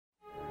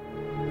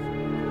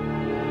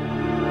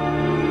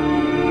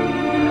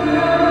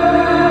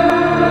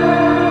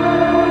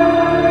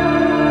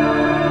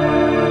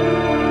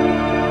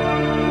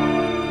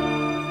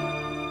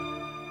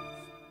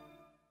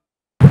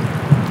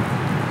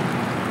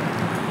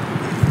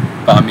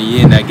Found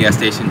me in that gas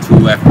station,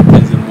 2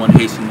 Africans and 1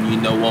 Haitian. You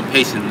know I'm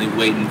patiently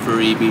waiting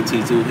for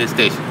EBT to his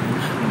station.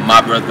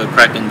 My brother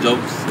cracking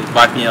jokes, his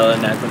wife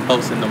yelling at them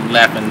posts, and I'm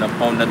laughing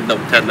up on the low,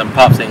 telling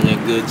pops ain't a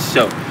good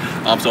show.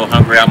 I'm so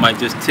hungry I might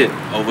just tip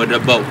over the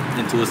boat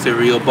into a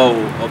cereal bowl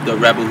of the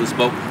rebel who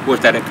spoke.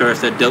 Words that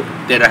encouraged the dope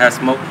that I had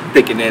smoked,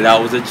 thinking that I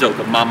was a joke.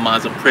 My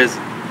mind's a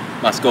prison,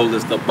 my skull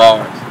is the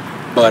bars,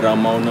 but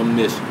I'm on a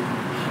mission.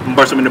 I'm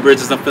bursting in the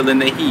bridges, I'm feeling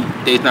the heat.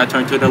 Days now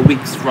turn to the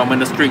weeks, roaming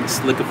the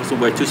streets, looking for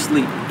somewhere to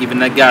sleep. Even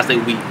the guys say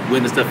weak,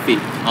 witness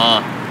defeat.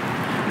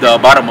 The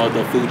bottom of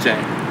the food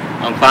chain.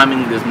 I'm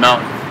climbing this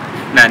mountain,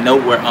 not know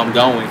where I'm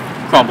going.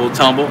 Crumble,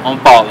 tumble, I'm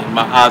falling.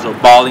 My eyes are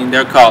bawling,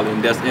 they're calling.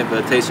 This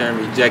invitation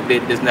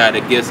rejected, it's not a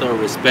gift or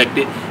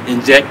respected.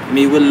 Inject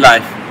me with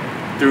life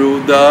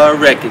through the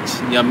wreckage.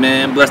 Young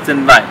man blessed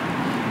in light,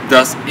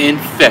 thus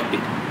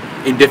infected.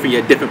 Indifferent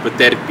yet different,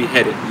 pathetic,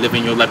 beheaded.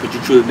 Living your life but you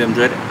truly them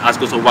dreaded. Eyes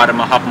go so wide in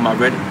my hop on my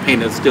Reddit.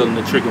 Pain is still in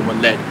the trigger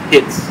when lead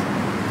hits.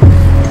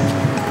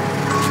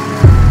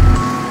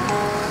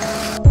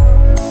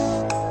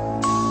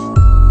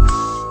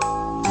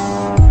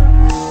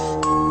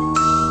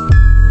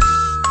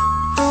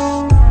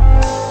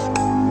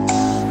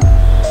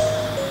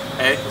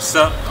 Hey, what's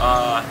up?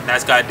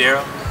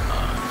 NiceGuyDarrell,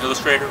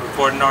 Illustrator,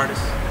 recording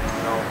artist,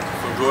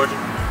 from Georgia.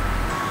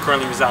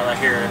 Currently reside right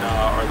here in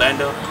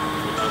Orlando.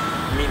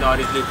 Meeting all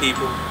these new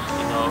people,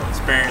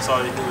 experience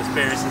all these new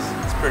experiences.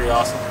 It's pretty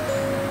awesome.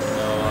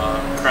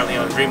 Currently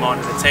on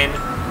DreamOn Entertainment.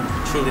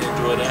 Truly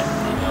enjoy that.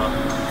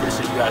 Pretty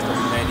sure you guys know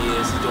who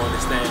Manny is. He's doing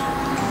this thing,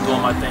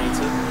 doing my thing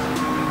too.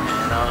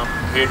 And I'm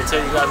here to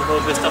tell you guys a little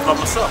bit of stuff about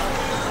myself.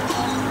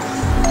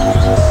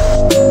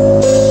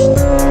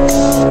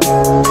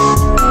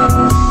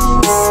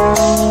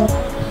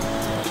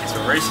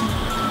 Inspiration.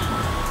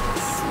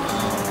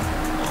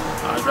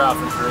 I draw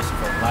for inspiration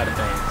from a lot of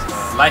things.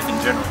 Life in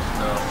general.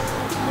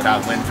 What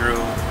I went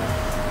through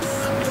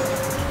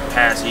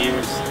past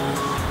years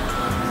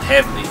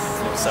heavily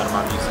inside of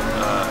my music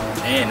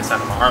and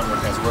inside of my artwork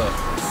as well.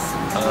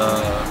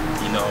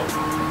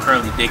 I'm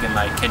currently digging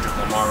like Kendrick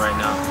Lamar right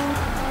now.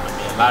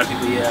 A lot of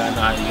people, I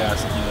know how you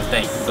guys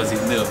think because he's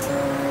new,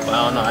 but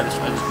I don't know. I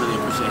just really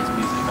appreciate his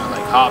music. I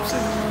like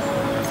Hobson.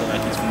 I feel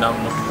like he's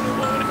phenomenal.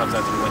 When it comes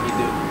down to what he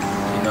do,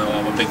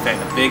 I'm a big fan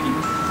of Biggie.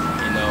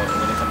 And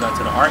when it comes down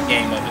to the art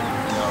game of it,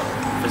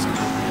 physical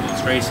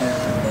illustrations,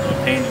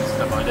 paintings,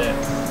 stuff like that.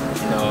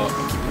 Keep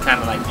it kind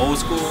of like old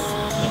school.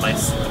 Like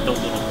those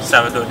little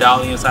Salvador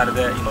Dali inside of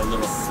that.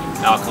 Little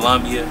Al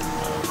Columbia.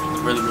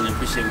 Really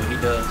appreciate what he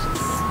does.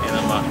 And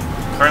I'm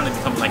currently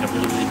becoming like a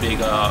really big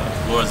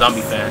Lord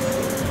Zombie fan.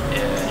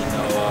 And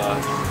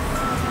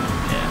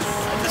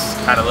I just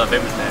kind of love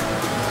everything.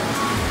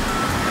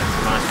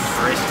 That's my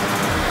inspiration.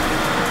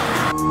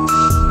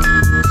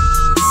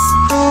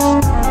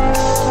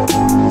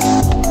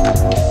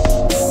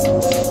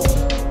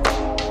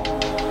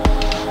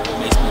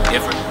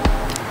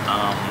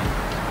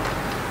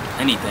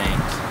 Many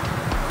things.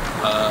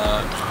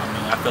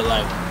 I feel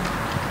like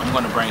I'm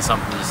going to bring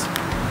something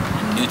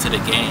new to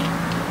the game.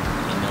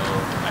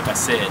 Like I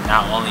said,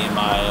 not only am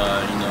I,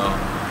 a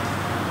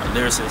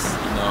lyricist,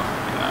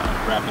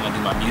 rapping, I do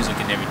my music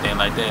and everything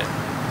like that.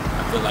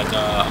 I feel like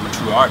I'm a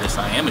true artist.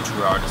 I am a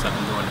true artist. I've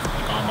been doing it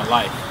like all my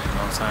life. You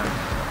know what I'm saying?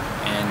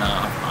 And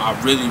I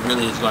really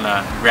is going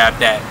to grab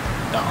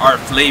the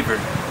art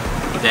flavor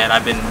that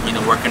I've been,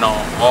 working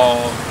on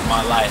all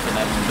my life, and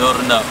I've been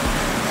building up.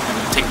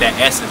 Take that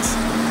essence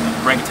and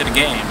bring it to the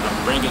game,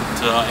 bring it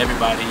to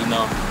everybody,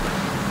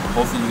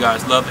 hopefully you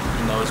guys love it,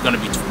 it's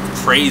gonna be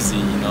crazy,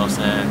 you know what I'm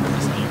saying,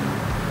 it's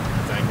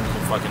like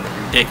fucking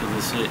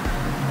ridiculous shit,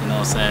 you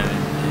know what I'm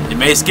saying, it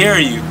may scare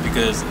you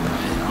because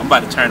I'm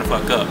about to turn the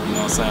fuck up, you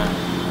know what I'm saying,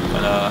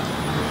 but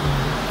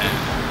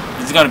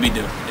it's gonna be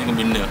new, it's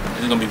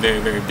gonna be very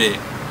big,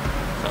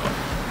 so,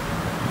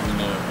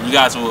 you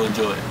guys will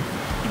enjoy it,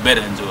 you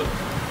better enjoy it,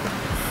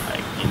 like,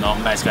 I'm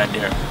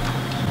NiceGuyDarrell.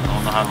 I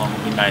don't know how long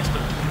it'll be nice,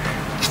 but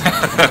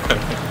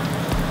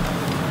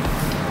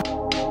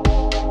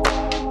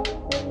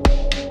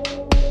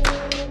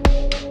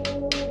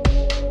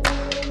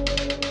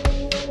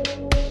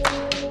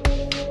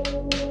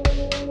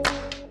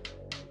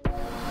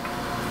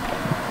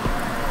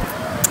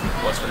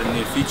what's for the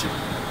near future?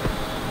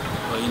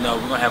 Well,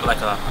 we're gonna have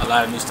like a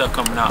lot of new stuff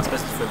coming out,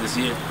 especially for this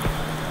year.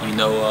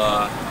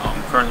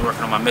 I'm currently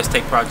working on my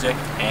mixtape project,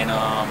 and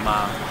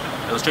my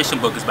illustration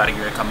book is about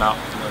to come out,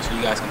 so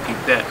you guys can keep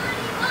that.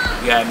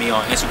 You got me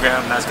on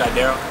Instagram,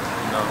 NiceGuyDarrell,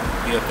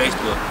 via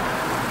Facebook,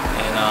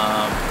 and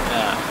I'll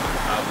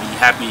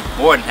be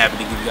more than happy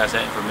to give you guys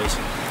that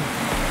information.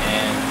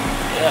 And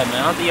yeah,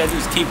 man, all you gotta do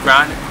is keep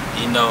grinding.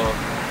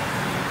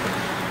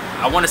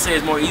 I want to say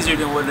it's more easier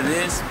than what it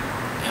is,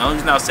 and the only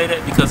reason I'll say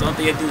that because the only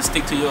thing you have to do is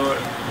stick to your,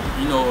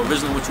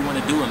 originally what you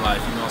want to do in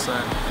life. You know what I'm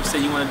saying? If you say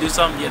you want to do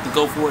something, you have to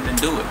go for it and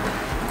do it,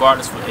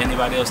 regardless of what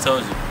anybody else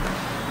tells you.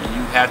 And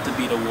you have to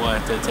be the one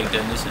to take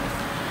the initiative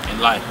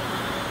in life.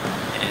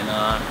 And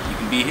you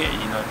can be here, if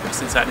you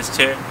sit inside this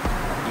chair,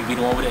 you can be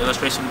the one with the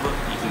illustration book,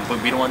 you can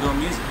be the one doing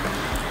music.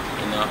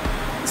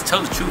 Just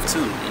tell the truth too,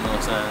 you know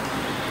what I'm saying?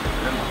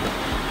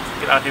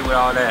 Get out here with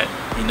all that,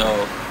 you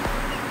know,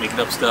 making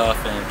up stuff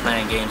and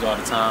playing games all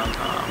the time.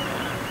 Oh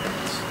man,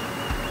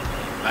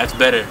 life's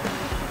better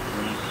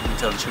when you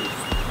tell the truth.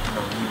 You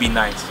know, you be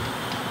nice.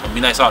 Don't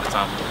be nice all the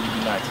time, but you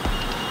be nice.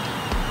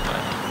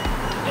 But,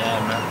 yeah,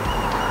 man.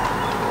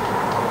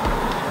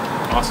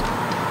 Awesome.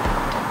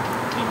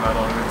 Even though I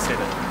don't really say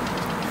that.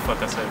 Fuck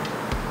I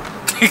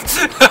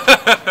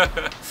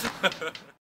said.